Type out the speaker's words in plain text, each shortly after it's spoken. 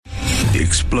The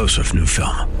explosive new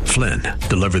film, Flynn,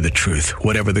 deliver the truth,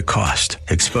 whatever the cost,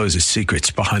 exposes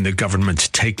secrets behind the government's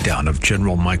takedown of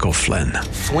General Michael Flynn.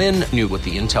 Flynn knew what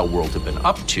the intel world had been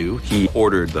up to. He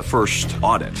ordered the first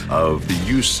audit of the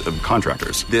use of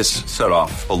contractors. This set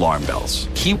off alarm bells.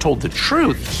 He told the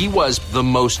truth. He was the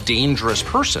most dangerous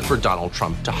person for Donald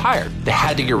Trump to hire. They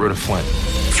had to get rid of Flynn.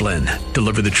 Flynn,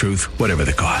 deliver the truth, whatever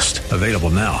the cost. Available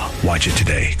now. Watch it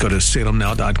today. Go to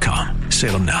salemnow.com.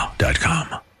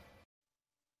 salemnow.com.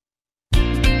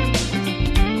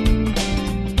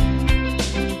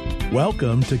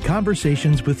 Welcome to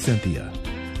Conversations with Cynthia.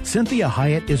 Cynthia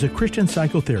Hiett is a Christian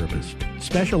psychotherapist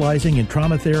specializing in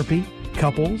trauma therapy,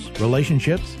 couples,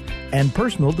 relationships, and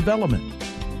personal development.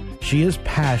 She is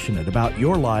passionate about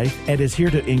your life and is here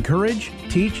to encourage,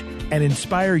 teach, and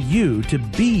inspire you to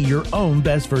be your own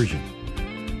best version.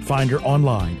 Find her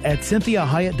online at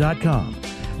CynthiaHiett.com.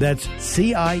 That's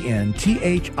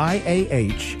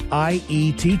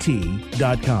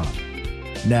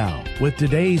CynthiaHiett.com. Now, with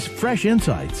today's fresh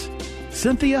insights,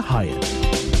 Cynthia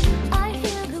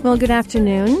Hiett. Well, good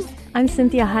afternoon. I'm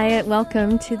Cynthia Hiett.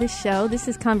 Welcome to the show. This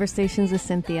is Conversations with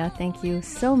Cynthia. Thank you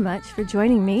so much for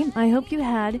joining me. I hope you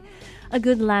had a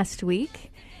good last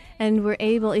week and were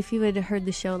able, if you had heard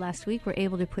the show last week, were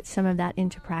able to put some of that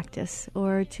into practice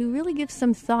or to really give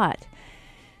some thought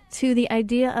to the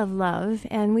idea of love.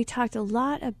 And we talked a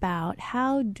lot about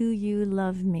how do you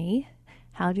love me?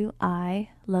 How do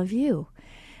I love you?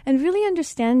 And really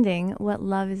understanding what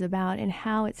love is about and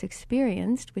how it's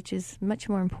experienced, which is much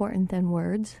more important than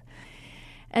words.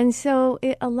 And so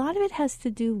a lot of it has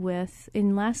to do with,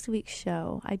 in last week's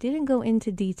show, I didn't go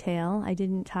into detail. I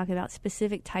didn't talk about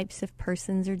specific types of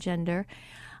persons or gender.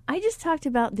 I just talked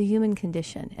about the human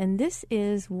condition. And this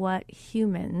is what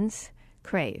humans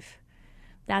crave.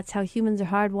 That's how humans are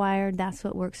hardwired. That's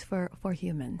what works for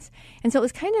humans. And so it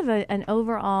was kind of an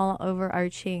overall,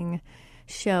 overarching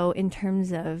show in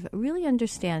terms of really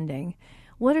understanding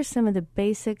what are some of the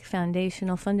basic,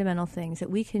 foundational, fundamental things that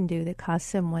we can do that cause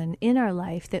someone in our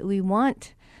life that we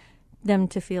want them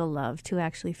to feel loved, to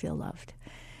actually feel loved.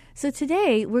 So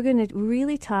today we're going to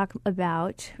really talk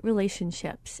about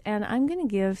relationships, and I'm going to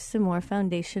give some more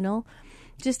foundational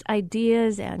just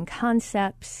ideas and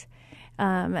concepts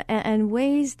and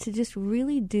ways to just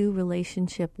really do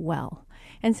relationship well.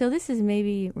 And so this is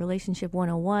maybe Relationship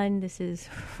 101. This is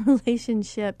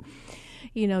relationship,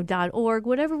 .org,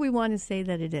 whatever we want to say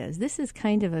that it is. This is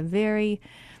kind of a very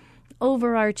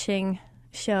overarching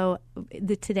show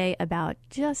today about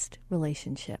just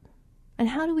relationship. And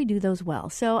how do we do those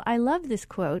well? So I love this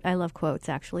quote. I love quotes,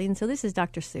 actually. And so this is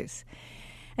Dr. Seuss.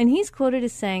 And he's quoted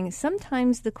as saying,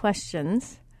 sometimes the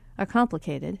questions are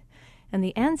complicated and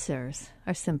the answers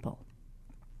are simple.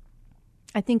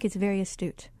 I think it's very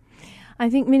astute. I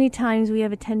think many times we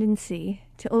have a tendency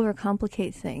to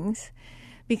overcomplicate things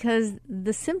because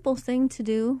the simple thing to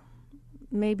do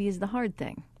maybe is the hard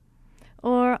thing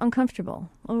or uncomfortable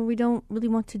or we don't really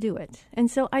want to do it. And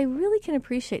so I really can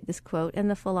appreciate this quote and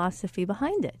the philosophy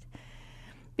behind it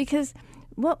because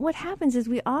what happens is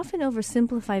we often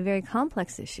oversimplify very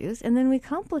complex issues and then we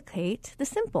complicate the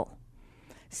simple.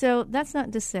 So that's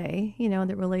not to say,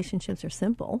 that relationships are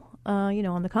simple.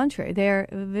 On the contrary, they're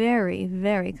very,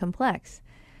 very complex.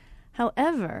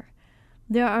 However,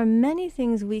 there are many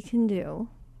things we can do,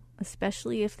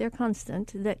 especially if they're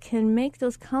constant, that can make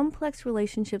those complex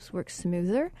relationships work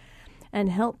smoother and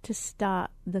help to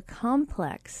stop the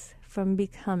complex from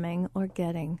becoming or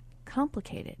getting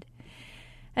complicated.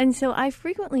 And so I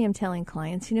frequently am telling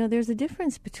clients, there's a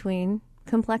difference between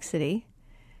complexity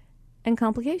and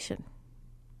complication.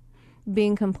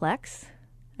 Being complex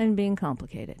and being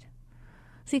complicated.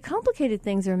 See, complicated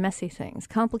things are messy things.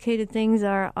 Complicated things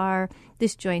are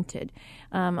disjointed,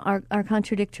 are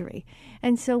contradictory.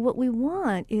 And so what we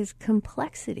want is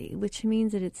complexity, which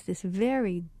means that it's this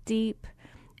very deep,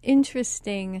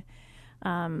 interesting,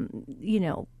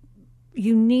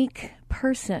 unique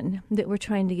person that we're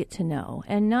trying to get to know,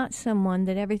 and not someone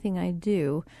that everything I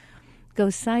do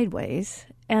goes sideways,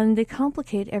 and they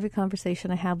complicate every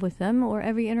conversation I have with them or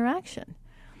every interaction.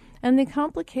 And they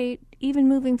complicate even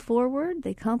moving forward.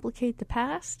 They complicate the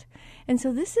past. And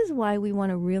so this is why we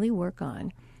want to really work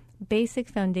on basic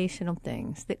foundational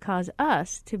things that cause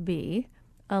us to be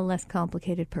a less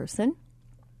complicated person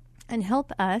and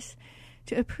help us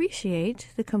to appreciate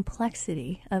the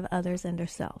complexity of others and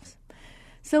ourselves.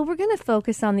 So we're going to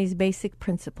focus on these basic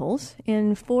principles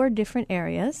in 4 different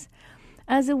areas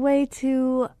as a way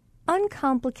to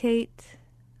uncomplicate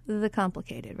the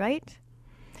complicated, right?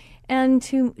 And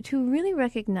to really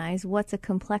recognize what's a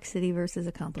complexity versus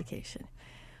a complication.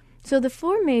 So the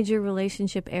 4 major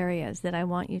relationship areas that I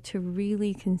want you to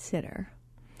really consider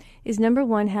is, number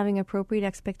 1, having appropriate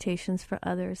expectations for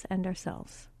others and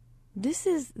ourselves. This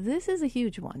is a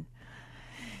huge one.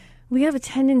 We have a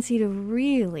tendency to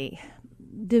really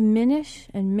diminish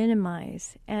and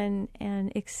minimize and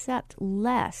accept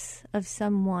less of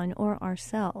someone or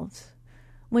ourselves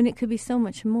when it could be so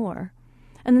much more.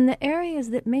 And then the areas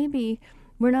that maybe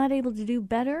we're not able to do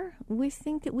better, we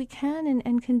think that we can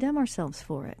and condemn ourselves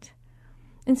for it.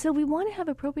 And so we want to have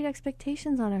appropriate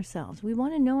expectations on ourselves. We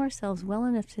want to know ourselves well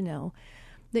enough to know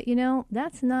that,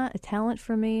 that's not a talent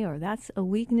for me or that's a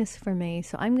weakness for me,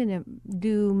 so I'm going to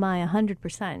do my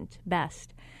 100%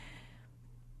 best.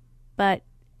 But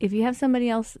if you have somebody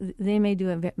else, they may do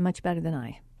it much better than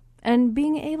I. And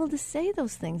being able to say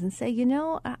those things and say,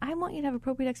 I want you to have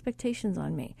appropriate expectations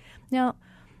on me. Now,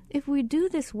 if we do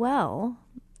this well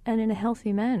and in a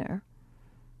healthy manner,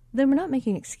 then we're not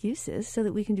making excuses so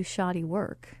that we can do shoddy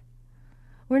work.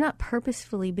 We're not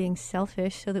purposefully being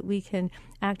selfish so that we can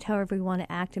act however we want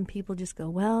to act and people just go,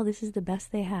 well, this is the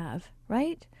best they have,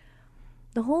 right?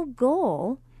 The whole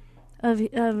goal of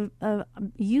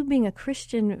you being a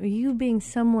Christian, you being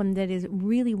someone that is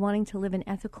really wanting to live an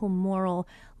ethical, moral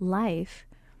life,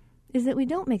 is that we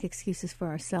don't make excuses for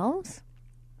ourselves.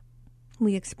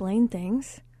 We explain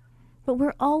things, but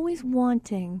we're always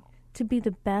wanting to be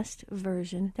the best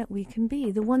version that we can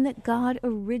be, the one that God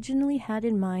originally had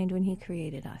in mind when He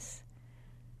created us.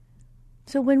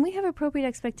 So when we have appropriate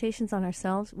expectations on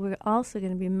ourselves, we're also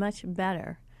going to be much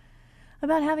better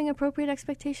about having appropriate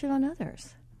expectation on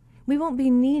others. We won't be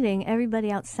needing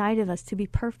everybody outside of us to be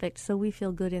perfect so we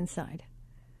feel good inside.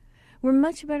 We're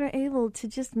much better able to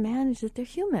just manage that they're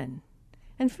human.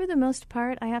 And for the most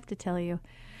part, I have to tell you,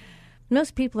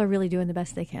 most people are really doing the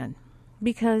best they can.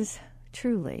 Because,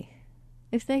 truly,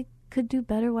 if they could do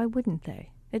better, why wouldn't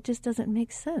they? It just doesn't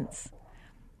make sense.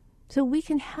 So we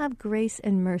can have grace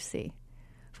and mercy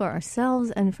for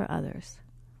ourselves and for others.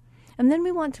 And then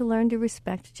we want to learn to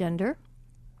respect gender,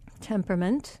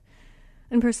 temperament,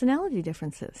 and personality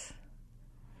differences.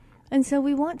 And so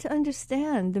we want to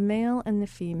understand the male and the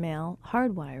female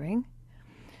hardwiring.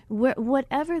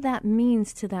 Whatever that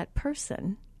means to that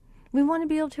person, we want to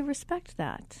be able to respect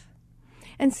that.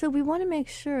 And so we want to make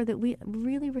sure that we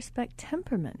really respect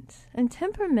temperament. And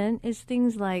temperament is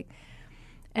things like,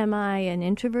 am I an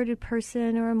introverted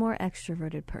person or a more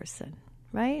extroverted person,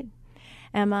 right?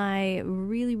 Am I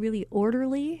really, really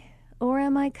orderly? Or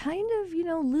am I kind of,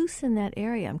 loose in that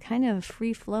area? I'm kind of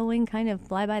free-flowing, kind of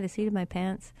fly by the seat of my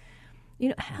pants.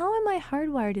 How am I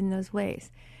hardwired in those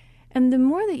ways? And the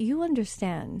more that you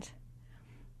understand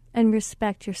and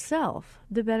respect yourself,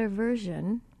 the better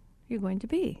version you're going to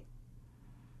be.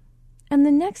 And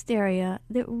the next area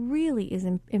that really is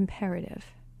imperative,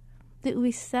 that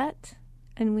we set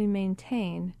and we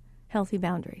maintain healthy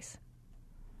boundaries.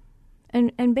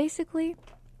 And basically,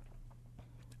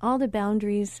 all the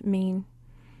boundaries mean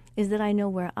is that I know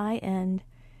where I end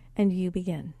and you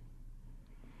begin.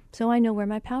 So I know where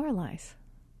my power lies.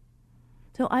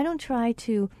 So I don't try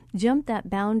to jump that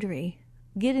boundary,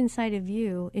 get inside of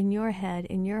you, in your head,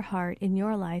 in your heart, in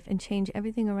your life, and change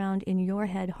everything around in your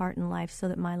head, heart, and life so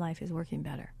that my life is working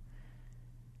better.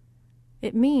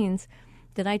 It means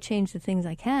that I change the things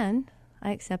I can,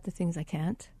 I accept the things I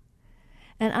can't,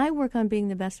 and I work on being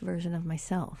the best version of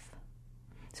myself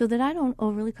so that I don't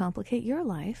overly complicate your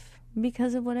life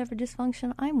because of whatever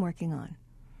dysfunction I'm working on.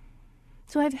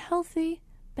 So I have healthy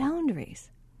boundaries.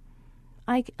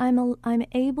 I'm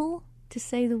able to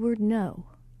say the word no.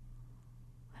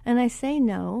 And I say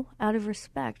no out of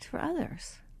respect for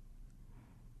others.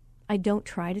 I don't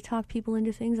try to talk people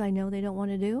into things I know they don't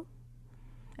want to do.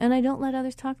 And I don't let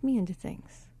others talk me into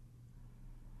things.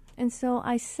 And so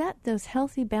I set those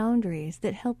healthy boundaries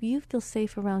that help you feel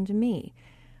safe around me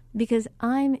because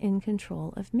I'm in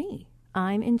control of me.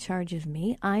 I'm in charge of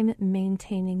me. I'm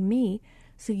maintaining me.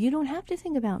 So you don't have to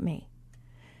think about me.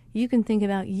 You can think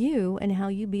about you and how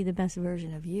you be the best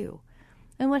version of you.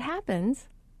 And what happens,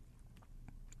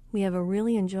 we have a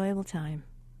really enjoyable time.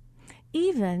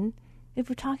 Even if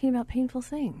we're talking about painful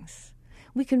things.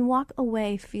 We can walk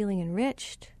away feeling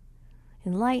enriched,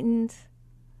 enlightened,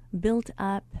 built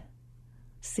up,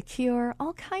 secure,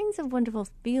 all kinds of wonderful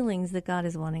feelings that God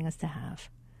is wanting us to have.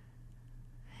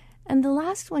 And the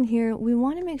last one here, we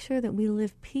want to make sure that we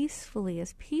live peacefully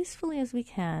as we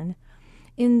can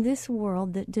in this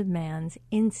world that demands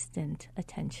instant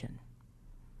attention.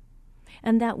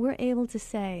 And that we're able to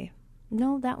say,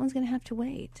 no, that one's going to have to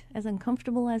wait. As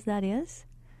uncomfortable as that is,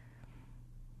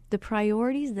 the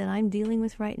priorities that I'm dealing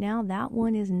with right now, that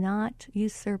one is not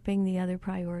usurping the other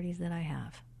priorities that I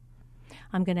have.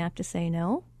 I'm going to have to say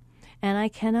no. and I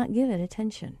cannot give it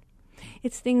attention.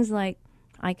 It's things like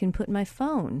I can put my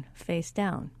phone face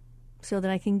down so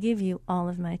that I can give you all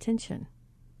of my attention.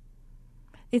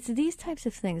 It's these types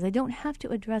of things. I don't have to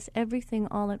address everything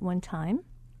all at one time.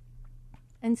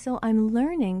 And so I'm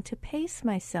learning to pace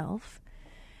myself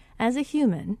as a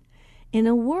human in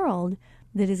a world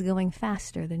that is going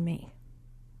faster than me.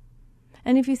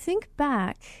 And if you think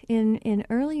back in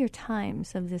earlier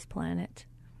times of this planet,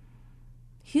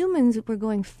 humans were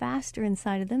going faster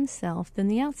inside of themselves than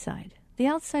the outside. The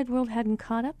outside world hadn't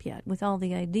caught up yet with all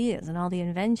the ideas and all the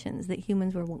inventions that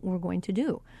humans were going to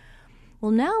do.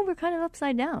 Well, now we're kind of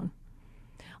upside down.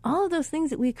 All of those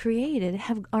things that we created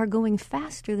are going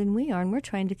faster than we are, and we're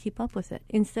trying to keep up with it.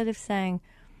 Instead of saying,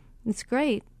 it's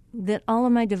great that all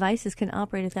of my devices can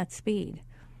operate at that speed,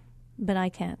 but I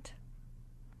can't.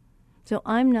 So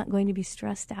I'm not going to be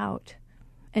stressed out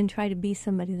and try to be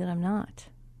somebody that I'm not.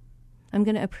 I'm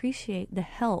going to appreciate the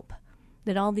help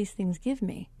that all these things give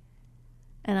me,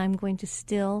 and I'm going to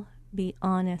still be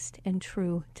honest and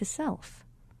true to self.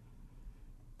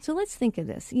 So let's think of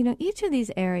this. Each of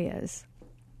these areas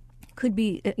could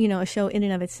be, a show in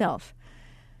and of itself.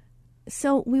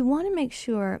 So we want to make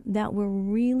sure that we're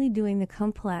really doing the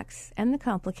complex and the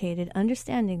complicated,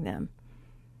 understanding them,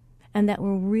 and that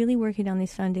we're really working on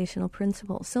these foundational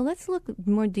principles. So let's look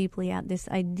more deeply at this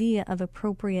idea of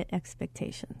appropriate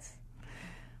expectations.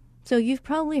 So you've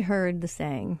probably heard the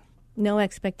saying, no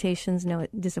expectations, no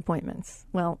disappointments.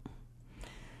 Well,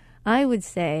 I would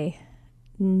say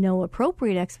no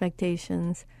appropriate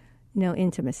expectations, no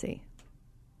intimacy.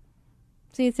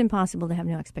 See, it's impossible to have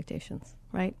no expectations,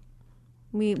 right?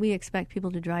 We expect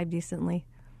people to drive decently.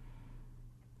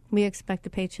 We expect the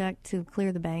paycheck to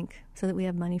clear the bank so that we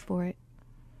have money for it.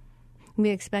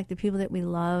 We expect the people that we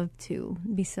love to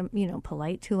be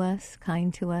polite to us,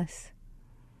 kind to us.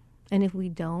 And if we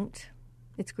don't,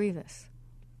 it's grievous.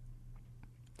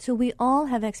 So we all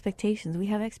have expectations. We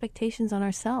have expectations on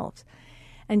ourselves.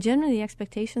 And generally the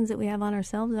expectations that we have on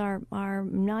ourselves are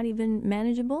not even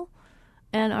manageable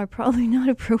and are probably not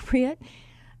appropriate.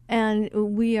 And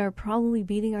we are probably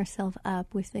beating ourselves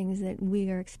up with things that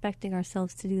we are expecting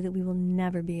ourselves to do that we will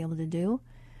never be able to do.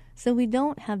 So we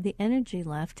don't have the energy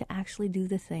left to actually do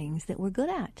the things that we're good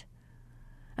at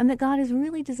and that God has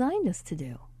really designed us to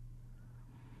do.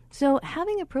 So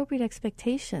having appropriate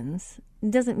expectations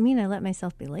doesn't mean I let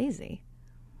myself be lazy.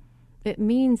 It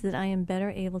means that I am better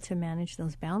able to manage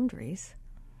those boundaries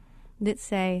that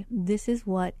say, this is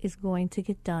what is going to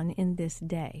get done in this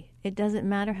day. It doesn't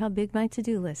matter how big my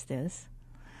to-do list is.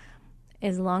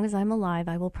 As long as I'm alive,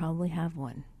 I will probably have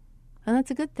one. And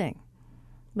that's a good thing.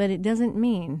 But it doesn't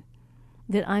mean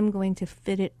that I'm going to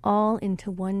fit it all into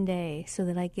one day so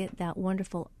that I get that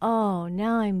wonderful, oh,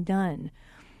 now I'm done.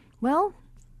 Well,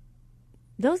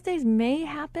 those days may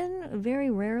happen very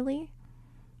rarely.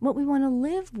 What we want to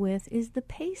live with is the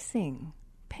pacing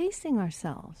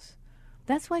ourselves.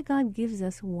 That's why God gives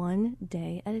us one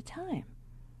day at a time.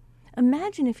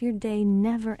 Imagine if your day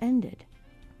never ended.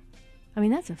 I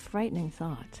mean, that's a frightening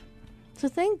thought. So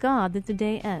thank God that the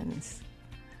day ends.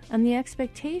 And the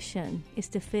expectation is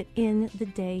to fit in the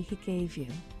day He gave you.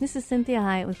 This is Cynthia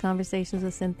Hiett with Conversations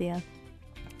with Cynthia.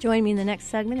 Join me in the next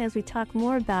segment as we talk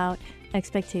more about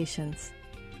expectations.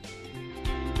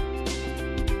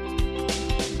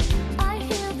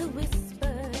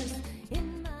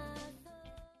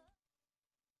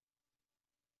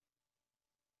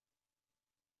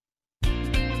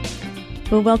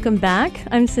 Well, welcome back.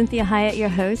 I'm Cynthia Hiett, your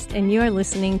host, and you are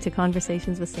listening to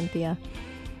Conversations with Cynthia.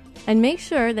 And make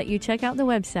sure that you check out the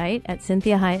website at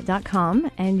cynthiahiett.com,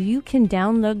 and you can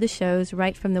download the shows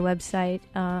right from the website.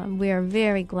 We are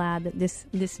very glad that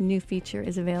this new feature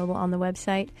is available on the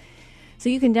website. So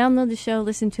you can download the show,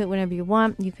 listen to it whenever you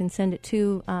want. You can send it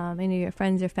to any of your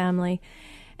friends or family.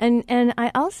 And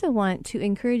I also want to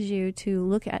encourage you to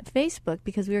look at Facebook,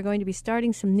 because we are going to be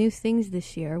starting some new things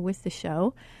this year with the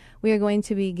show. We are going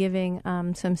to be giving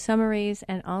some summaries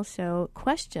and also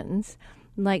questions,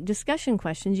 like discussion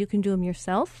questions. You can do them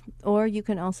yourself, or you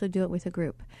can also do it with a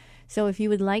group. So if you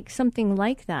would like something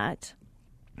like that,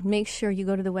 make sure you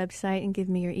go to the website and give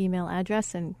me your email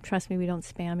address. And trust me, we don't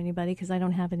spam anybody, because I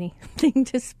don't have anything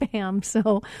to spam.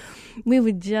 So we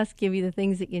would just give you the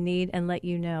things that you need and let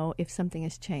you know if something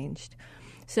has changed.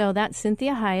 So that's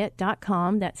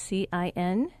cynthiahiett.com. That's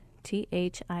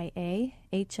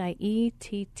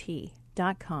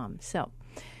CINTHIAHIETT.com. So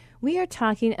we are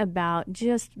talking about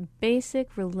just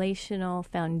basic relational,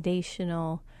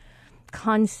 foundational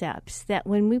concepts that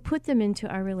when we put them into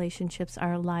our relationships,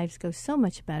 our lives go so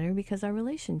much better because our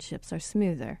relationships are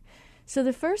smoother. So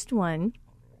the first one,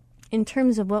 in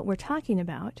terms of what we're talking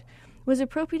about, was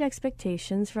appropriate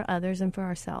expectations for others and for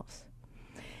ourselves.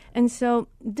 And so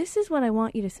this is what I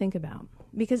want you to think about,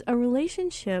 because a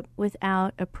relationship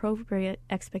without appropriate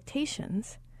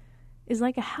expectations is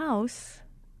like a house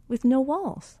with no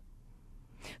walls.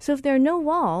 So if there are no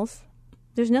walls,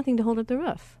 there's nothing to hold up the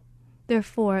roof.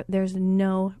 Therefore, there's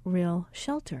no real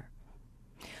shelter.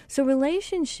 So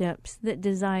relationships that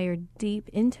desire deep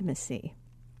intimacy,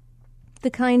 the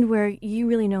kind where you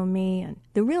really know me and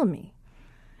the real me,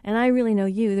 and I really know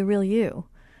you, the real you,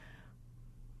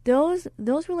 those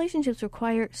relationships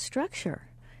require structure,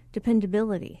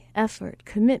 dependability, effort,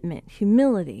 commitment,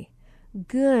 humility,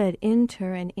 good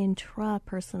inter- and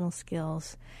intrapersonal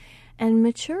skills, and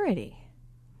maturity.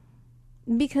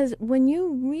 Because when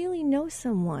you really know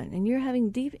someone and you're having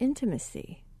deep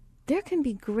intimacy, there can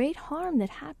be great harm that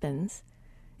happens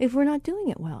if we're not doing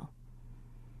it well.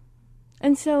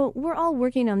 And so we're all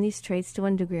working on these traits to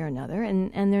one degree or another,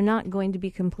 and they're not going to be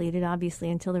completed,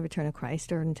 obviously, until the return of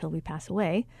Christ or until we pass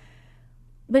away.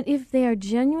 But if they are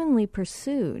genuinely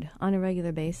pursued on a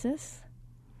regular basis,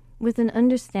 with an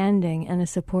understanding and a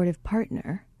supportive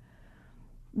partner,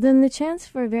 then the chance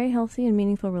for a very healthy and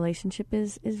meaningful relationship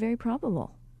is very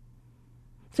probable.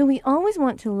 So we always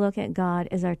want to look at God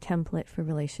as our template for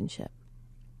relationship.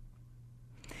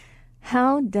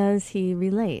 How does he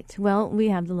relate? Well, we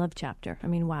have the love chapter. I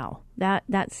mean, wow,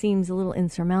 that seems a little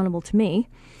insurmountable to me.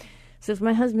 So if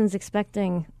my husband's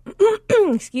expecting,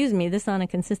 excuse me, this on a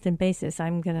consistent basis,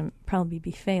 I'm going to probably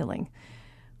be failing.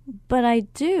 But I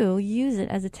do use it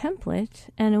as a template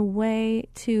and a way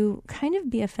to kind of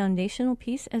be a foundational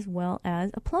piece as well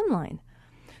as a plumb line,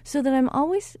 so that I'm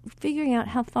always figuring out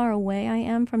how far away I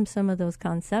am from some of those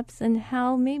concepts and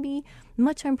how maybe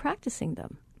much I'm practicing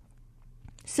them.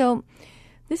 So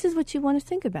this is what you want to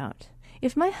think about.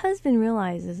 If my husband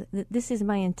realizes that this is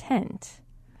my intent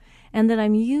and that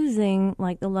I'm using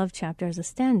like the love chapter as a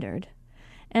standard,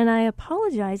 and I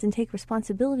apologize and take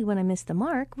responsibility when I miss the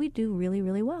mark, we do really,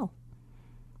 really well.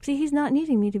 See, he's not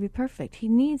needing me to be perfect. He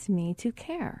needs me to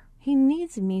care. He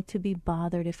needs me to be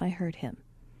bothered if I hurt him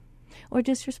or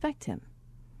disrespect him.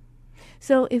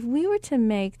 So if we were to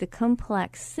make the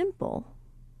complex simple,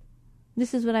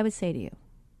 this is what I would say to you.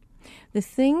 The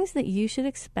things that you should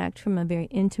expect from a very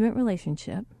intimate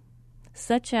relationship,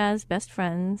 such as best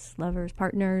friends, lovers,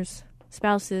 partners,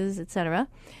 spouses, etc.,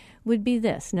 would be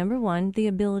this. Number one, the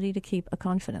ability to keep a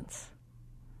confidence.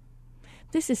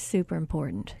 This is super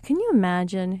important. Can you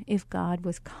imagine if God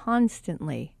was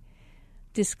constantly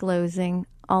disclosing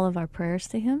all of our prayers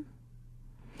to him?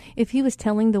 If he was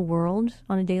telling the world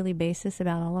on a daily basis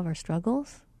about all of our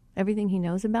struggles, everything he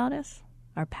knows about us,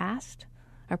 our past,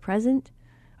 our present,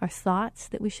 our thoughts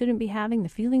that we shouldn't be having, the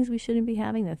feelings we shouldn't be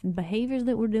having, the behaviors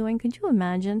that we're doing, could you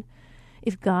imagine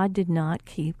if God did not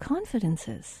keep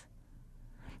confidences?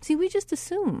 See, we just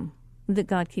assume that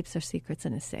God keeps our secrets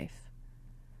and is safe.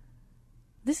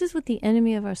 This is what the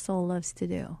enemy of our soul loves to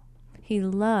do. He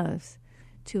loves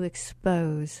to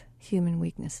expose human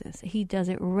weaknesses. He does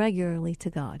it regularly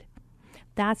to God.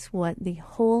 That's what the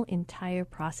whole entire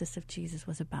process of Jesus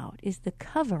was about, is the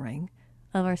covering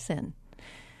of our sin.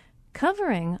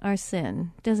 Covering our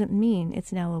sin doesn't mean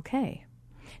it's now okay.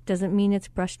 Doesn't mean it's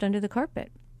brushed under the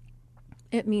carpet.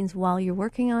 It means while you're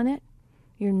working on it,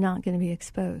 you're not going to be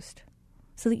exposed,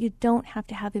 so that you don't have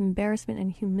to have embarrassment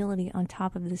and humility on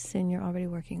top of the sin you're already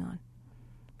working on.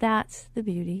 That's the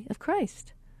beauty of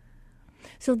Christ.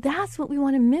 So that's what we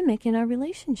want to mimic in our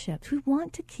relationships. We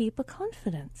want to keep a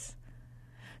confidence.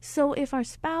 So if our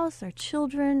spouse, our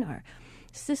children, our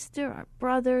sister, our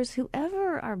brothers,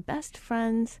 whoever our best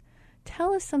friends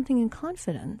tell us something in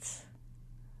confidence,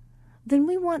 then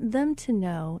we want them to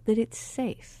know that it's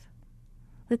safe,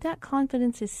 that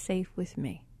confidence is safe with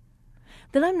me,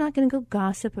 that I'm not going to go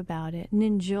gossip about it and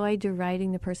enjoy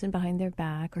deriding the person behind their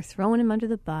back or throwing them under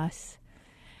the bus,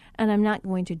 and I'm not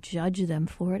going to judge them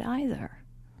for it either.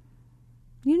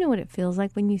 You know what it feels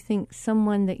like when you think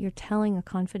someone that you're telling a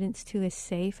confidence to is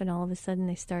safe, and all of a sudden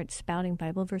they start spouting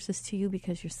Bible verses to you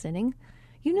because you're sinning.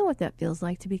 You know what that feels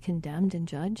like, to be condemned and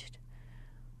judged.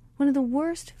 One of the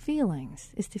worst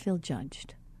feelings is to feel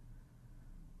judged.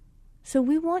 So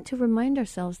we want to remind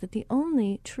ourselves that the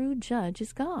only true judge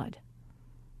is God.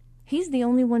 He's the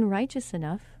only one righteous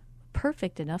enough,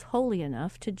 perfect enough, holy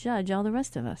enough to judge all the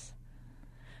rest of us.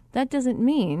 That doesn't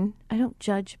mean I don't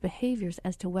judge behaviors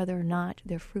as to whether or not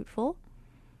they're fruitful,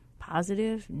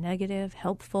 positive, negative,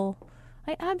 helpful.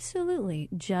 I absolutely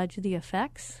judge the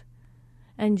effects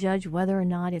and judge whether or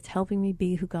not it's helping me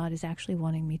be who God is actually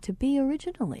wanting me to be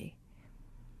originally.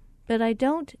 But I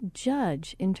don't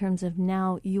judge in terms of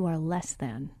now you are less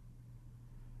than,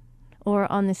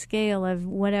 Or on the scale of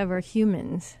whatever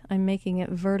humans, I'm making it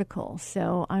vertical.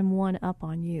 So I'm one up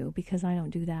on you because I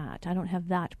don't do that. I don't have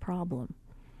that problem.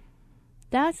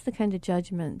 That's the kind of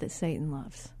judgment that Satan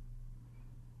loves.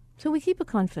 So we keep a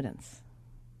confidence.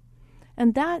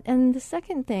 And the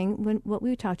second thing, what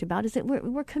we talked about, is that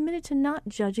we're committed to not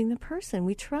judging the person.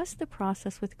 We trust the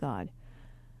process with God.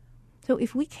 So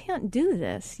if we can't do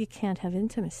this, you can't have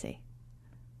intimacy.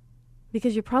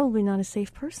 Because you're probably not a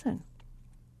safe person.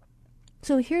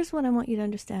 So here's what I want you to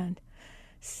understand.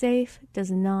 Safe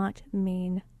does not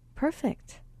mean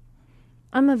perfect.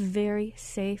 I'm a very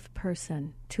safe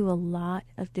person to a lot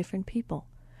of different people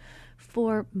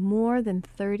for more than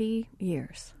 30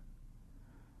 years.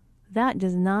 That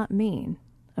does not mean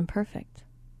I'm perfect.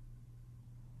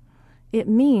 It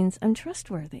means I'm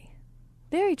trustworthy,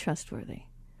 very trustworthy.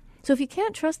 So if you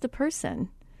can't trust the person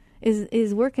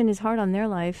is working as hard on their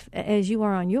life as you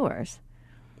are on yours,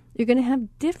 you're going to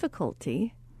have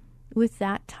difficulty with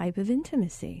that type of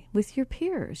intimacy with your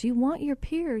peers. You want your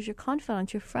peers, your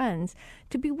confidants, your friends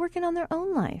to be working on their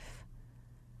own life.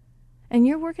 And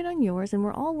you're working on yours, and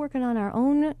we're all working on our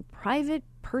own private,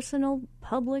 personal,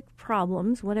 public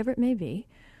problems, whatever it may be,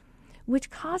 which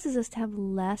causes us to have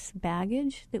less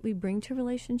baggage that we bring to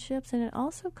relationships, and it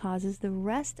also causes the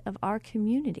rest of our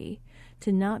community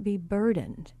to not be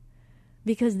burdened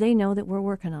because they know that we're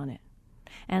working on it.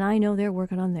 And I know they're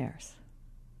working on theirs.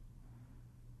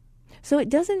 So it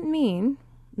doesn't mean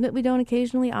that we don't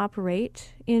occasionally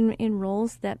operate in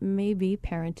roles that may be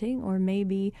parenting or may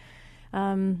be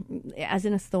as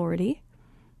an authority.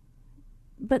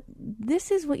 But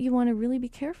this is what you want to really be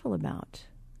careful about.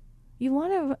 You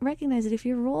want to recognize that if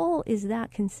your role is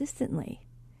that consistently,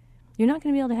 you're not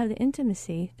going to be able to have the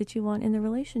intimacy that you want in the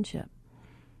relationship.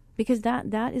 Because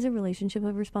that is a relationship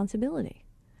of responsibility.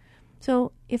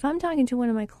 So if I'm talking to one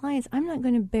of my clients, I'm not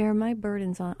going to bear my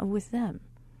burdens with them.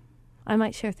 I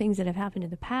might share things that have happened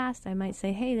in the past. I might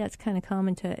say, hey, that's kind of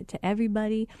common to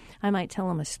everybody. I might tell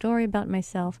them a story about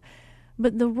myself.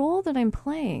 But the role that I'm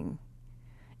playing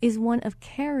is one of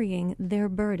carrying their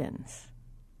burdens.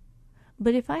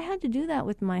 But if I had to do that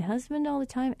with my husband all the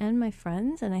time and my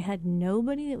friends, and I had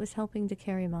nobody that was helping to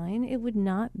carry mine, it would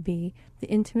not be the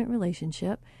intimate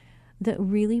relationship that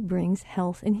really brings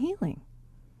health and healing.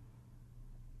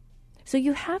 So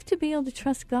you have to be able to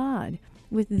trust God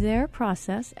with their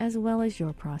process as well as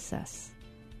your process.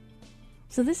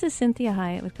 So this is Cynthia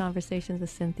Hiett with Conversations with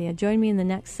Cynthia. Join me in the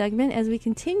next segment as we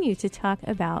continue to talk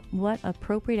about what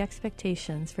appropriate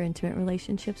expectations for intimate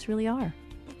relationships really are.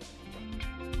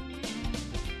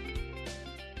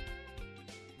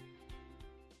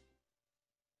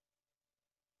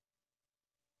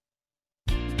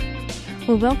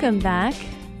 Well, welcome back.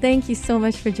 Thank you so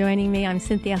much for joining me. I'm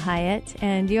Cynthia Hiett,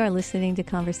 and you are listening to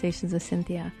Conversations with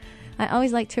Cynthia. I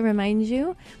always like to remind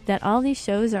you that all these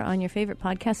shows are on your favorite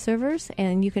podcast servers,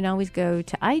 and you can always go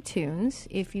to iTunes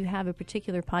if you have a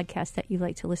particular podcast that you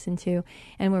like to listen to,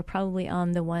 and we're probably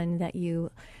on the one that you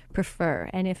prefer.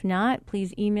 And if not,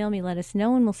 please email me, let us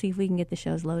know, and we'll see if we can get the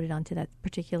shows loaded onto that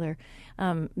particular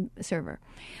server.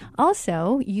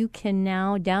 Also, you can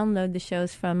now download the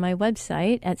shows from my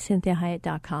website at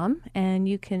cynthiahiett.com, and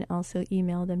you can also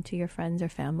email them to your friends or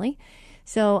family.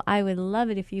 So I would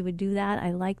love it if you would do that. I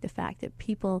like the fact that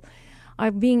people are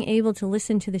being able to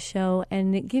listen to the show,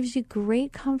 and it gives you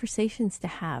great conversations to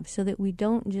have so that we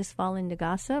don't just fall into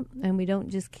gossip and we don't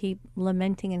just keep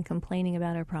lamenting and complaining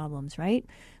about our problems, right?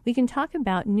 We can talk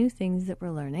about new things that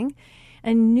we're learning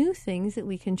and new things that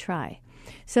we can try.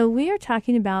 So we are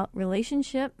talking about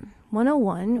Relationship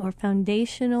 101, or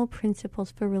foundational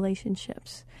principles for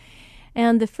relationships.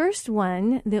 And the first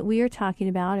one that we are talking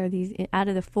about, or these out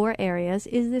of the 4 areas,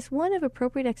 is this one of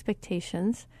appropriate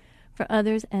expectations for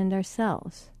others and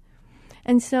ourselves.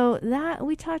 And so that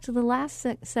we talked to the last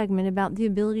segment about the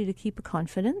ability to keep a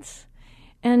confidence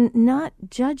and not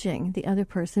judging the other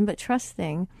person, but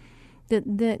trusting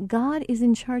that God is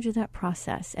in charge of that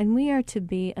process. And we are to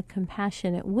be a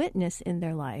compassionate witness in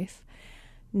their life,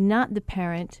 not the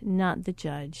parent, not the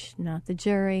judge, not the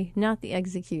jury, not the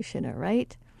executioner,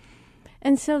 right?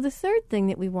 And so the third thing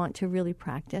that we want to really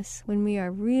practice when we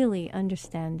are really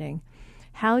understanding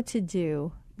how to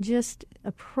do just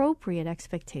appropriate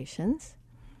expectations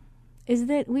is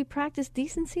that we practice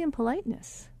decency and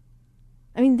politeness.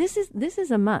 I mean, this is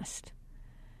a must.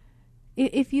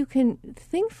 If you can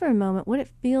think for a moment what it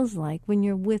feels like when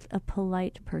you're with a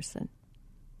polite person,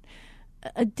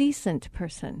 a decent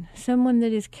person, someone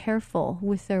that is careful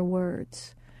with their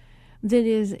words, that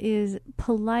is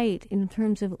polite in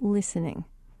terms of listening,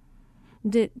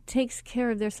 that takes care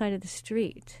of their side of the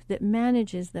street, that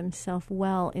manages themselves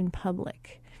well in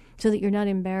public. so that you're not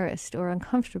embarrassed or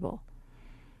uncomfortable.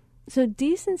 So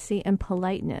decency and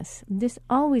politeness, this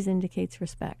always indicates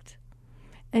respect.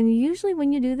 And usually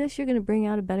when you do this, you're going to bring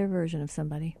out a better version of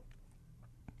somebody.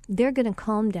 They're going to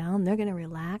calm down, they're going to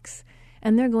relax,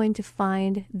 and they're going to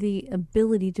find the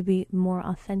ability to be more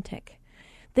authentic.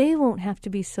 They won't have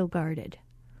to be so guarded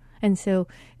and so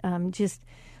just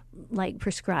like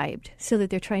prescribed so that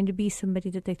they're trying to be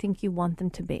somebody that they think you want them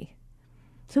to be.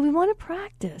 So we want to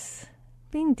practice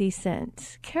being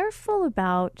decent, careful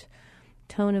about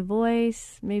tone of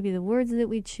voice, maybe the words that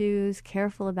we choose,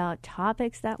 careful about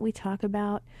topics that we talk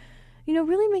about,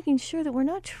 really making sure that we're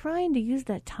not trying to use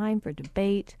that time for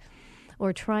debate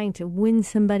or trying to win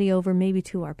somebody over maybe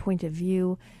to our point of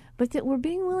view, but that we're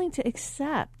being willing to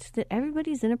accept that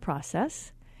everybody's in a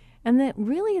process and that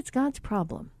really it's God's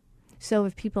problem. So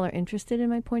if people are interested in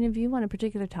my point of view on a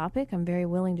particular topic, I'm very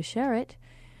willing to share it,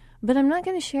 but I'm not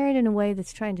going to share it in a way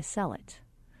that's trying to sell it.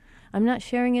 I'm not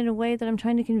sharing it in a way that I'm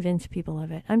trying to convince people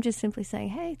of it. I'm just simply saying,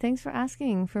 hey, thanks for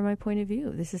asking for my point of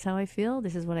view. This is how I feel.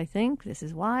 This is what I think. This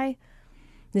is why.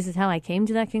 This is how I came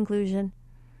to that conclusion.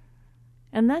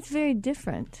 And that's very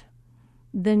different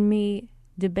than me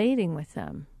debating with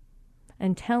them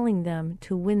and telling them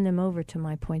to win them over to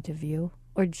my point of view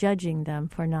or judging them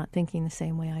for not thinking the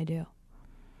same way I do.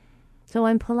 So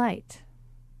I'm polite.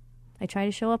 I try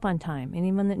to show up on time.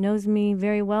 Anyone that knows me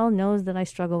very well knows that I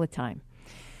struggle with time,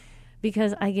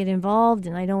 because I get involved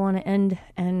and I don't want to end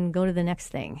and go to the next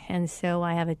thing. And so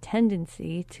I have a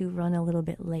tendency to run a little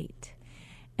bit late.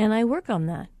 And I work on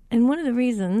that. And one of the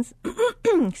reasons,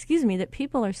 that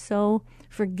people are so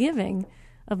forgiving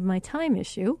of my time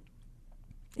issue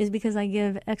is because I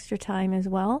give extra time as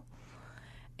well.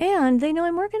 And they know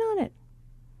I'm working on it.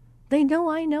 They know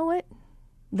I know it.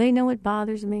 They know it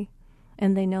bothers me.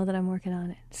 And they know that I'm working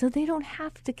on it. So they don't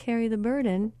have to carry the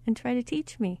burden and try to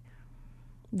teach me.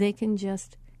 They can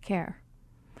just care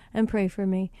and pray for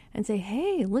me and say,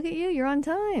 hey, look at you, you're on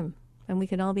time. And we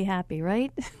can all be happy,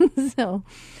 right? So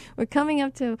we're coming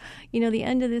up to, the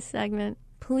end of this segment.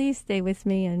 Please stay with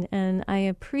me. And I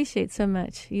appreciate so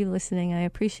much you listening. I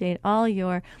appreciate all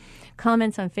your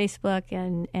comments on Facebook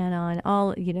and on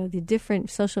all, the different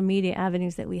social media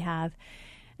avenues that we have.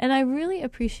 And I really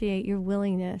appreciate your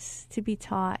willingness to be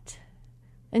taught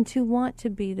and to want to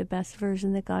be the best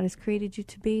version that God has created you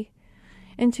to be,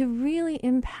 and to really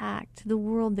impact the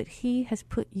world that He has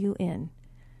put you in,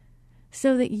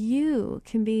 so that you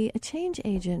can be a change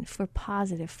agent for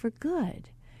positive, for good,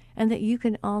 and that you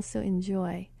can also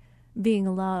enjoy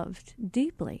being loved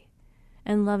deeply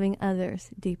and loving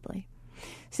others deeply.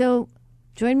 So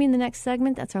join me in the next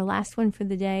segment. That's our last one for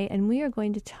the day, and we are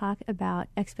going to talk about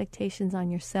expectations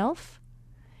on yourself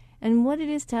and what it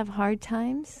is to have hard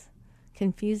times,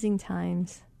 confusing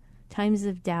times, times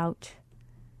of doubt,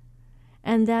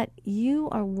 and that you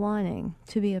are wanting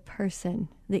to be a person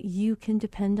that you can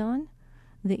depend on,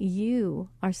 that you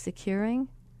are securing,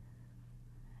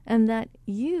 and that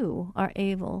you are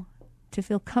able to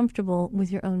feel comfortable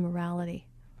with your own morality,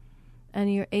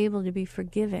 and you're able to be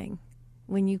forgiving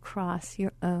when you cross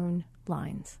your own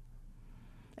lines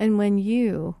and when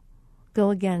you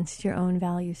go against your own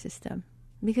value system,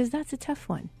 because that's a tough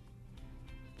one.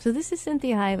 So this is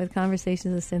Cynthia Hiett with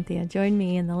Conversations with Cynthia. Join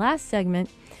me in the last segment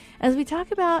as we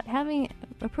talk about having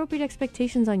appropriate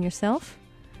expectations on yourself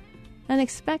and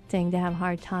expecting to have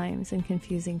hard times and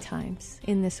confusing times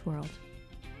in this world.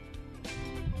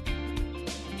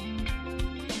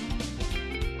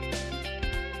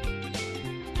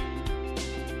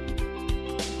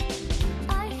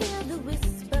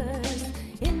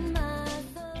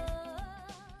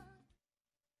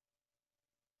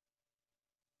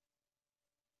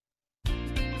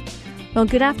 Well,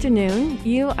 good afternoon.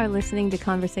 You are listening to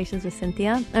Conversations with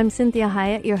Cynthia. I'm Cynthia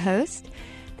Hiett, your host.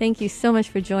 Thank you so much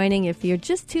for joining. If you're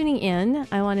just tuning in,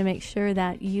 I want to make sure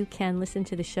that you can listen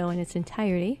to the show in its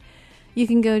entirety. You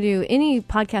can go to any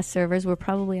podcast servers. We're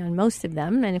probably on most of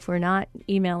them. And if we're not,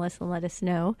 email us and let us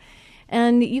know.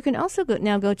 And you can also go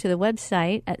to the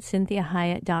website at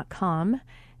cynthiahiett.com.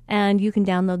 And you can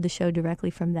download the show directly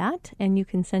from that, and you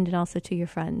can send it also to your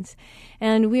friends.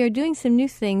 And we are doing some new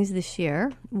things this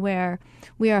year where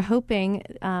we are hoping,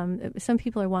 some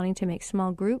people are wanting to make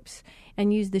small groups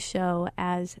and use the show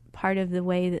as part of the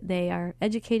way that they are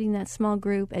educating that small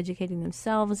group, educating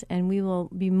themselves, and we will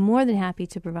be more than happy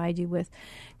to provide you with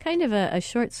kind of a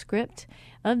short script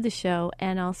of the show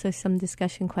and also some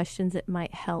discussion questions that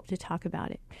might help to talk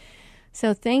about it.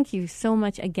 So thank you so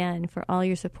much again for all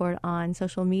your support on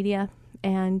social media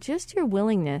and just your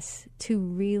willingness to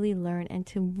really learn and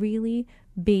to really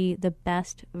be the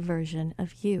best version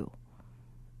of you.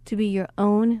 to be your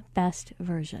own best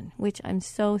version, which I'm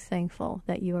so thankful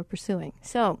that you are pursuing.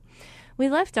 So we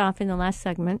left off in the last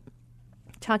segment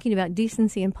talking about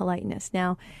decency and politeness.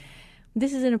 Now,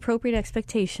 this is an appropriate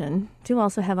expectation to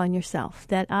also have on yourself,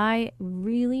 that I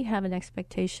really have an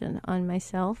expectation on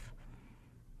myself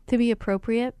to be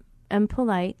appropriate and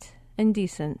polite and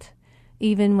decent,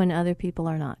 even when other people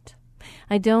are not.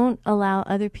 I don't allow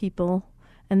other people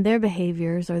and their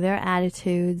behaviors or their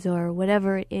attitudes or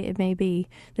whatever it may be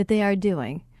that they are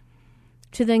doing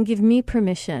to then give me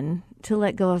permission to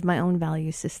let go of my own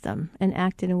value system and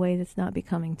act in a way that's not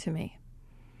becoming to me.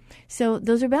 So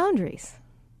those are boundaries.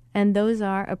 And those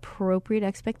are appropriate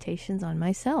expectations on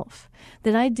myself,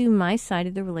 that I do my side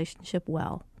of the relationship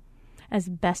well, as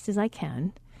best as I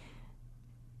can,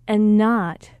 and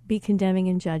not be condemning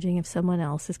and judging if someone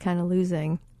else is kind of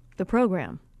losing the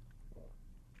program.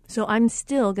 So I'm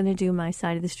still going to do my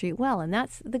side of the street well. And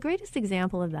that's the greatest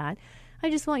example of that. I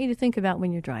just want you to think about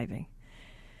when you're driving.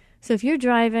 So if you're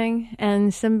driving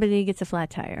and somebody gets a flat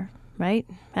tire, right,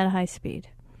 at a high speed,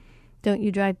 don't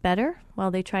you drive better while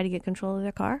they try to get control of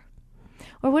their car?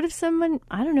 Or what if someone,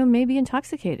 I don't know, maybe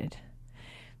intoxicated?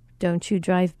 Don't you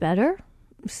drive better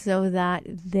so that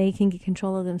they can get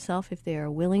control of themselves if they are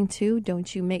willing to?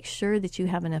 Don't you make sure that you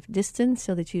have enough distance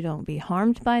so that you don't be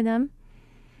harmed by them?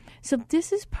 So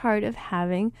this is part of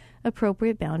having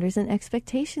appropriate boundaries and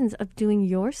expectations of doing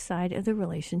your side of the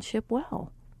relationship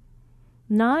well.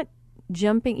 Not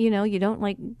jumping, you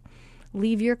don't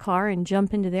leave your car and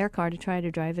jump into their car to try to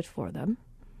drive it for them.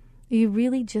 You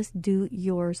really just do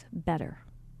yours better.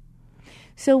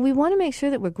 So we want to make sure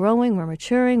that we're growing, we're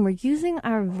maturing, we're using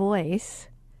our voice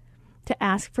to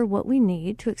ask for what we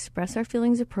need, to express our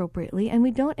feelings appropriately, and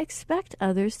we don't expect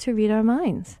others to read our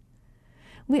minds.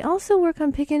 We also work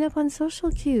on picking up on social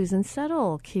cues and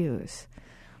subtle cues.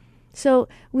 So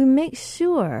we make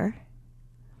sure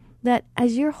that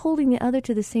as you're holding the other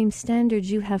to the same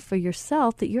standards you have for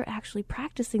yourself, that you're actually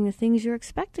practicing the things you're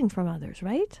expecting from others,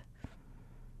 right?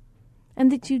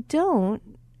 And that you don't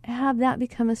have that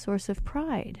become a source of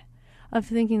pride, of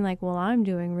thinking like, well, I'm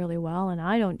doing really well and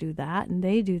I don't do that and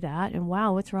they do that and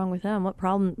wow, what's wrong with them? What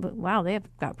problem? Wow, they have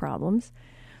got problems.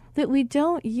 That we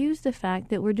don't use the fact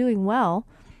that we're doing well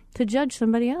to judge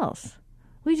somebody else.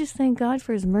 We just thank God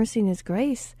for his mercy and his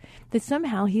grace, that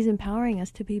somehow he's empowering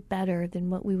us to be better than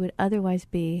what we would otherwise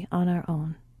be on our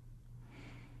own.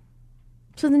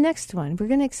 So the next one, we're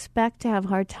going to expect to have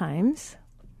hard times,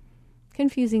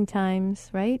 confusing times,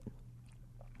 right?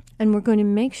 And we're going to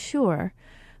make sure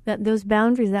that those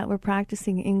boundaries that we're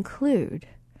practicing include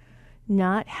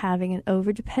not having an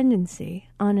overdependency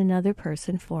on another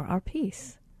person for our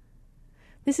peace.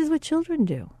 This is what children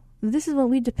do. This is what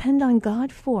we depend on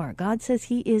God for. God says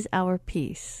he is our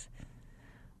peace.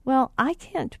 Well, I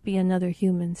can't be another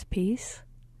human's peace.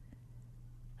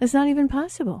 It's not even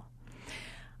possible.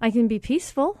 I can be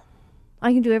peaceful.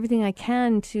 I can do everything I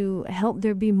can to help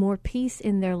there be more peace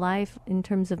in their life in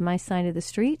terms of my side of the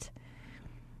street.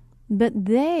 But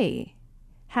they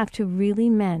have to really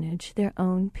manage their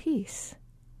own peace.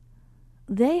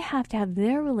 They have to have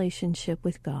their relationship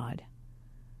with God,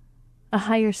 a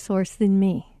higher source than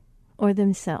me or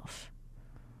themselves.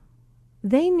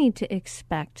 They need to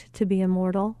expect to be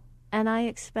immortal, and I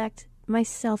expect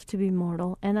myself to be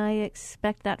mortal, and I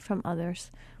expect that from others,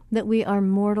 that we are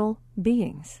mortal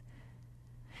beings.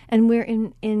 And we're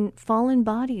in fallen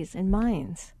bodies and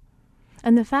minds.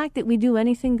 And the fact that we do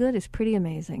anything good is pretty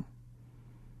amazing.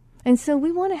 And so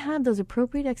we want to have those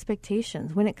appropriate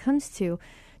expectations when it comes to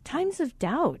times of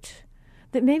doubt,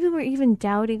 that maybe we're even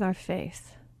doubting our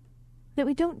faith, that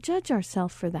we don't judge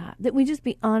ourselves for that we just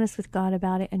be honest with God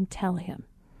about it and tell him.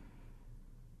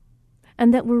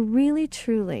 And that we're really,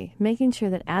 truly making sure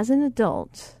that as an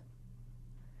adult,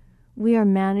 we are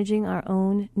managing our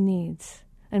own needs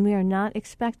and we are not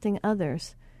expecting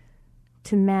others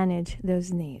to manage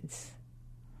those needs.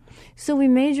 So we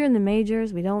major in the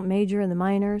majors, we don't major in the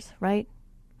minors, right?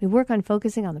 We work on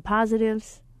focusing on the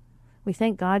positives. We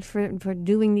thank God for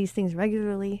doing these things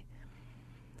regularly.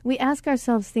 We ask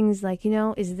ourselves things like,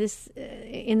 is this,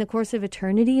 in the course of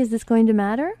eternity, is this going to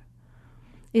matter?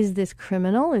 Is this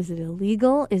criminal? Is it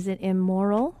illegal? Is it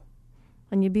immoral?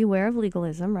 And you beware of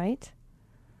legalism, right?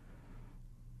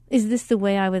 Is this the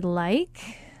way I would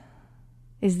like?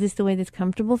 Is this the way that's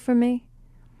comfortable for me?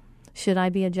 Should I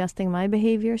be adjusting my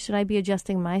behavior? Should I be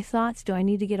adjusting my thoughts? Do I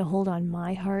need to get a hold on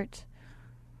my heart?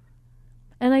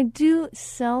 And I do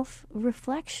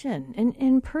self-reflection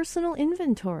and personal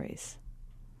inventories.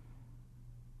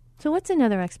 So what's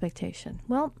another expectation?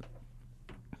 Well,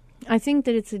 I think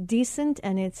that it's decent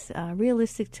and it's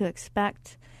realistic to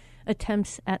expect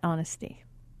attempts at honesty.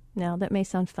 Now, that may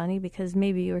sound funny because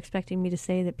maybe you're expecting me to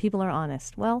say that people are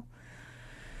honest. Well,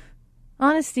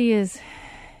 honesty is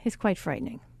quite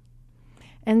frightening.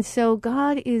 And so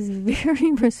God is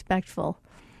very respectful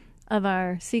of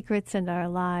our secrets and our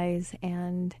lies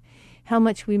and how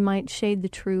much we might shade the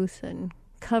truth and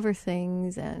cover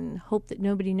things and hope that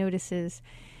nobody notices,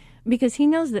 because he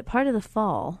knows that part of the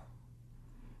fall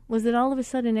was that all of a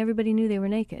sudden everybody knew they were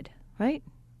naked, right?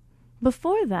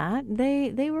 Before that,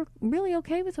 they were really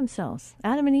okay with themselves.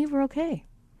 Adam and Eve were okay.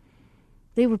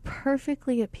 They were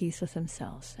perfectly at peace with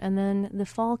themselves. And then the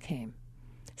fall came.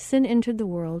 Sin entered the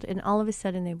world, and all of a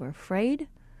sudden they were afraid,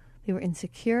 they were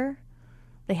insecure,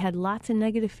 they had lots of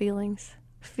negative feelings,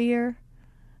 fear,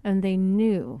 and they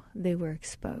knew they were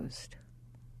exposed.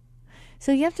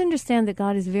 So you have to understand that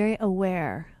God is very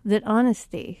aware that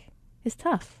honesty is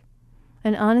tough.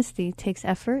 And honesty takes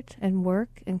effort and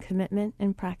work and commitment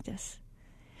and practice.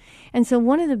 And so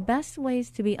one of the best ways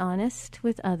to be honest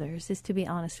with others is to be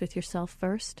honest with yourself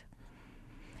first.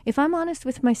 If I'm honest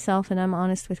with myself and I'm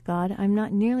honest with God, I'm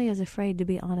not nearly as afraid to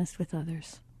be honest with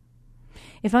others.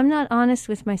 If I'm not honest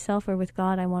with myself or with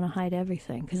God, I want to hide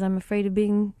everything because I'm afraid of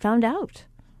being found out.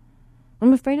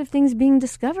 I'm afraid of things being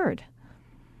discovered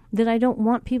that I don't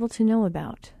want people to know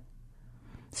about.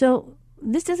 So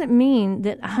this doesn't mean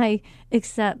that I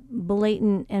accept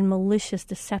blatant and malicious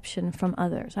deception from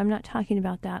others. I'm not talking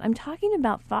about that. I'm talking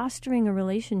about fostering a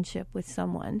relationship with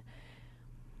someone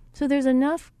so there's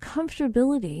enough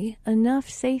comfortability, enough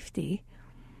safety,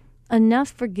 enough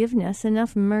forgiveness,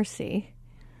 enough mercy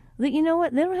that, you know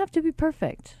what, they don't have to be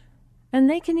perfect. And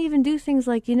they can even do things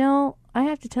like, I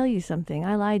have to tell you something.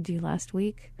 I lied to you last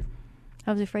week.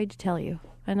 I was afraid to tell you.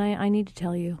 And I need to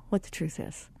tell you what the truth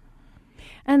is.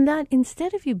 And that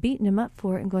instead of you beating him up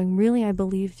for it and going, really, I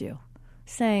believed you,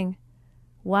 saying,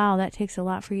 wow, that takes a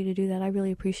lot for you to do that. I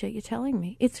really appreciate you telling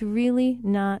me. It's really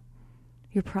not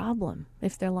your problem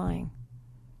if they're lying.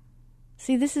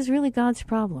 See, this is really God's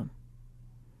problem.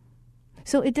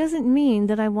 So it doesn't mean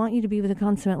that I want you to be with a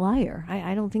consummate liar.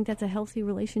 I don't think that's a healthy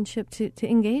relationship to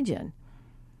engage in.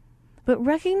 But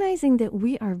recognizing that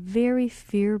we are very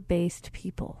fear-based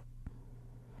people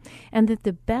and that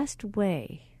the best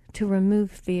way to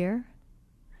remove fear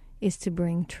is to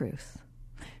bring truth.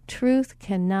 Truth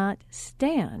cannot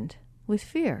stand with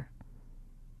fear.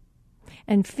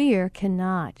 And fear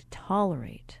cannot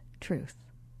tolerate truth.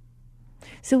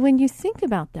 So when you think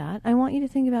about that, I want you to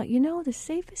think about, the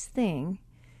safest thing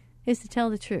is to tell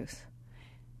the truth.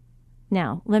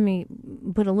 Now, let me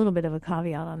put a little bit of a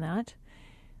caveat on that.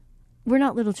 We're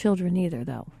not little children either,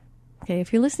 though. Okay,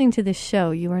 if you're listening to this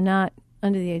show, you are not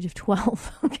under the age of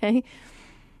 12, okay?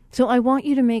 So I want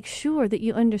you to make sure that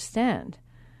you understand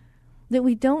that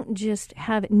we don't just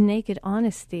have naked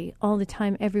honesty all the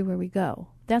time everywhere we go.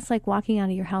 That's like walking out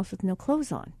of your house with no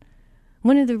clothes on.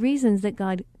 One of the reasons that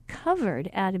God covered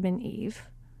Adam and Eve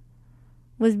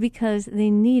was because they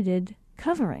needed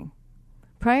covering.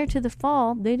 Prior to the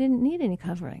fall, they didn't need any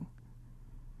covering.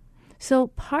 So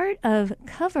part of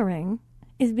covering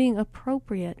is being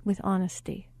appropriate with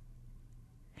honesty.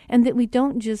 And that we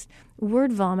don't just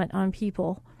word vomit on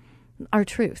people our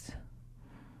truth.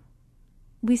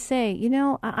 We say,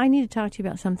 I need to talk to you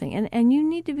about something. And you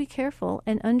need to be careful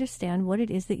and understand what it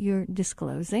is that you're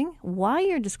disclosing, why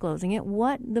you're disclosing it,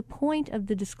 what the point of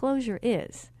the disclosure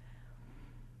is.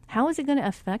 How is it going to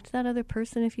affect that other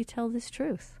person if you tell this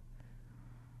truth?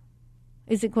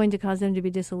 Is it going to cause them to be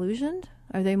disillusioned?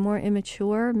 Are they more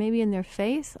immature, maybe in their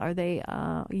faith? Are they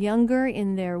younger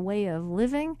in their way of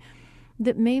living?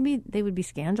 That maybe they would be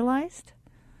scandalized?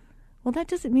 Well, that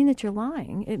doesn't mean that you're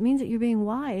lying. It means that you're being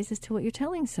wise as to what you're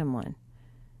telling someone.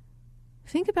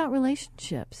 Think about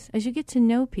relationships. As you get to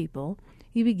know people,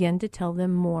 you begin to tell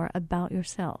them more about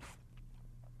yourself.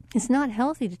 It's not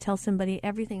healthy to tell somebody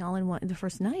everything all in one the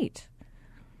first night.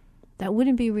 That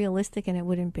wouldn't be realistic and it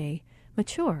wouldn't be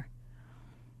mature.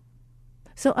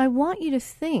 So I want you to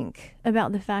think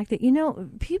about the fact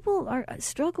that, people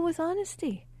struggle with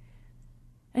honesty.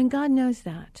 And God knows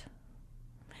that.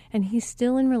 And he's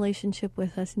still in relationship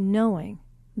with us knowing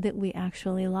that we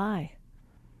actually lie.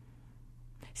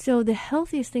 So the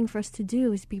healthiest thing for us to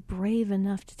do is be brave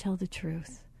enough to tell the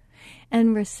truth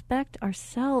and respect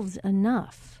ourselves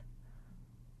enough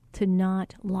to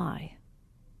not lie.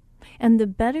 And the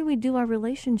better we do our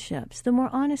relationships, the more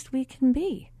honest we can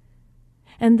be.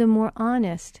 And the more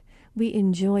honest we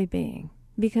enjoy being.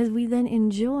 Because we then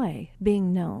enjoy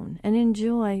being known and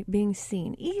enjoy being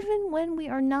seen, even when we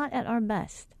are not at our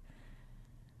best.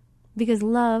 Because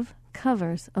love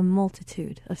covers a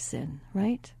multitude of sin,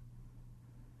 right?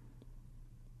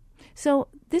 So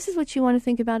this is what you want to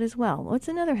think about as well. What's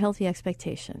another healthy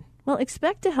expectation? Well,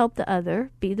 expect to help the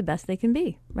other be the best they can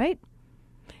be, right?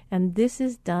 And this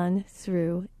is done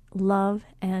through love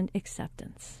and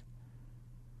acceptance.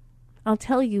 I'll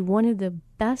tell you, one of the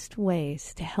best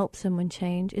ways to help someone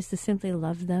change is to simply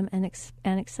love them and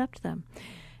accept them.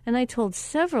 And I told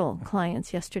several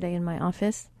clients yesterday in my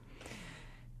office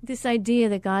this idea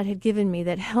that God had given me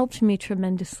that helped me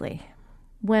tremendously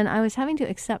when I was having to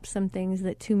accept some things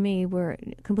that to me were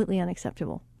completely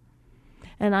unacceptable.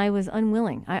 And I was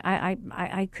unwilling.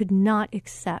 I could not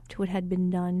accept what had been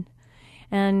done.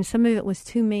 And some of it was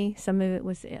to me, some of it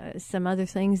was some other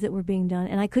things that were being done,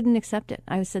 and I couldn't accept it.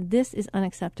 I said, this is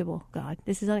unacceptable, God.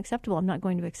 This is unacceptable. I'm not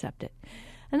going to accept it.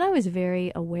 And I was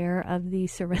very aware of the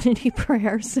serenity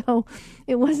prayer, so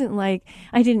it wasn't like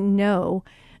I didn't know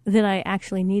that I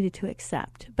actually needed to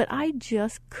accept. But I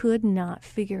just could not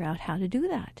figure out how to do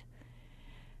that.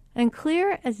 And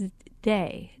clear as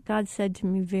day, God said to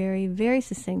me very, very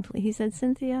succinctly, he said,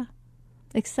 Cynthia,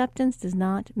 acceptance does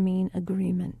not mean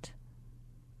agreement.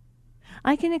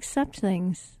 I can accept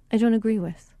things I don't agree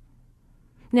with.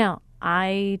 Now,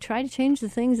 I try to change the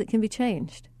things that can be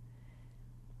changed.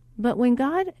 But when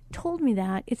God told me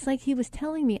that, it's like he was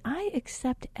telling me, I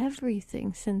accept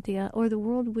everything, Cynthia, or the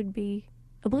world would be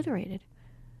obliterated.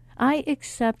 I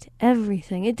accept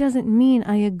everything. It doesn't mean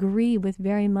I agree with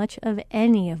very much of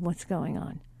any of what's going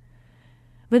on.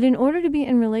 But in order to be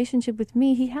in relationship with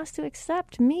me, he has to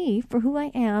accept me for who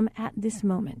I am at this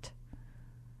moment.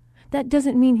 That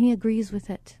doesn't mean he agrees with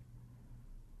it,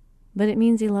 but it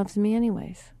means he loves me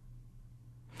anyways.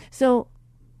 So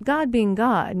God being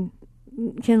God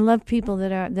can love people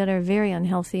that are very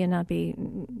unhealthy and not be,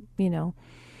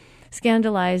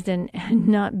 scandalized and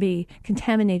not be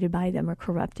contaminated by them or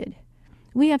corrupted.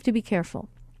 We have to be careful.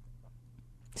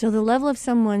 So the level of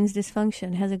someone's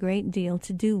dysfunction has a great deal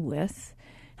to do with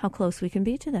how close we can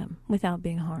be to them without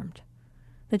being harmed.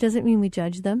 That doesn't mean we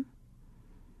judge them.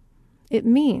 It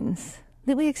means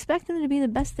that we expect them to be the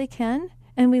best they can,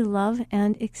 and we love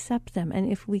and accept them.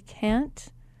 And if we can't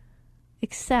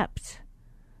accept,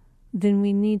 then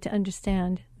we need to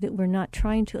understand that we're not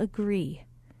trying to agree.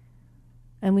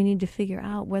 And we need to figure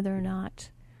out whether or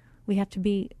not we have to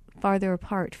be farther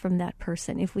apart from that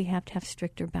person, if we have to have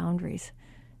stricter boundaries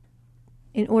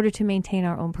in order to maintain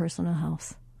our own personal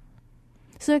health.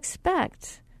 So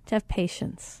expect to have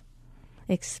patience.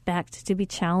 Expect to be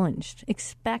challenged.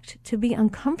 Expect to be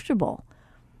uncomfortable.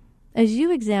 As you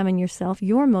examine yourself,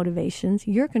 your motivations,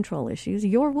 your control issues,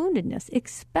 your woundedness,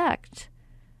 expect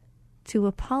to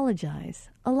apologize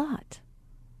a lot.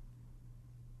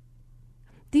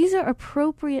 These are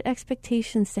appropriate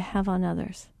expectations to have on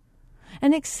others.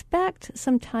 And expect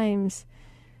sometimes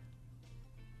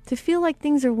to feel like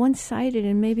things are one-sided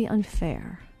and maybe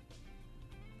unfair.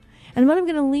 And what I'm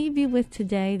going to leave you with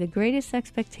today, the greatest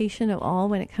expectation of all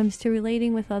when it comes to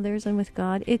relating with others and with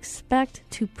God, expect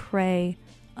to pray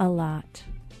a lot.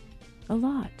 A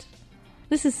lot.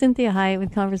 This is Cynthia Hiett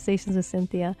with Conversations with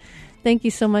Cynthia. Thank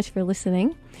you so much for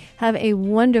listening. Have a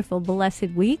wonderful,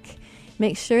 blessed week.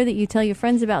 Make sure that you tell your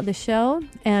friends about the show,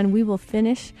 and we will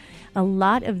finish a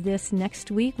lot of this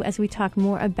next week as we talk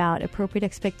more about appropriate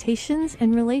expectations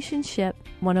and Relationship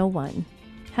 101.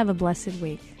 Have a blessed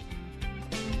week.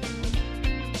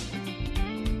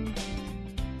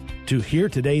 To hear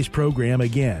today's program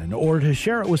again or to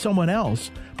share it with someone else,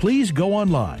 please go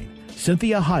online,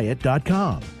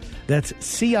 CynthiaHiett.com. That's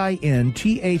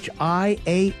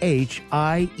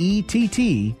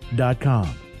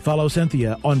CynthiaHiett.com. Follow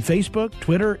Cynthia on Facebook,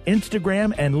 Twitter,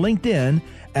 Instagram, and LinkedIn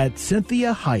at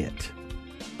Cynthia Hiett.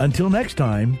 Until next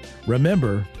time,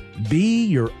 remember, be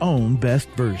your own best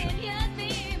version.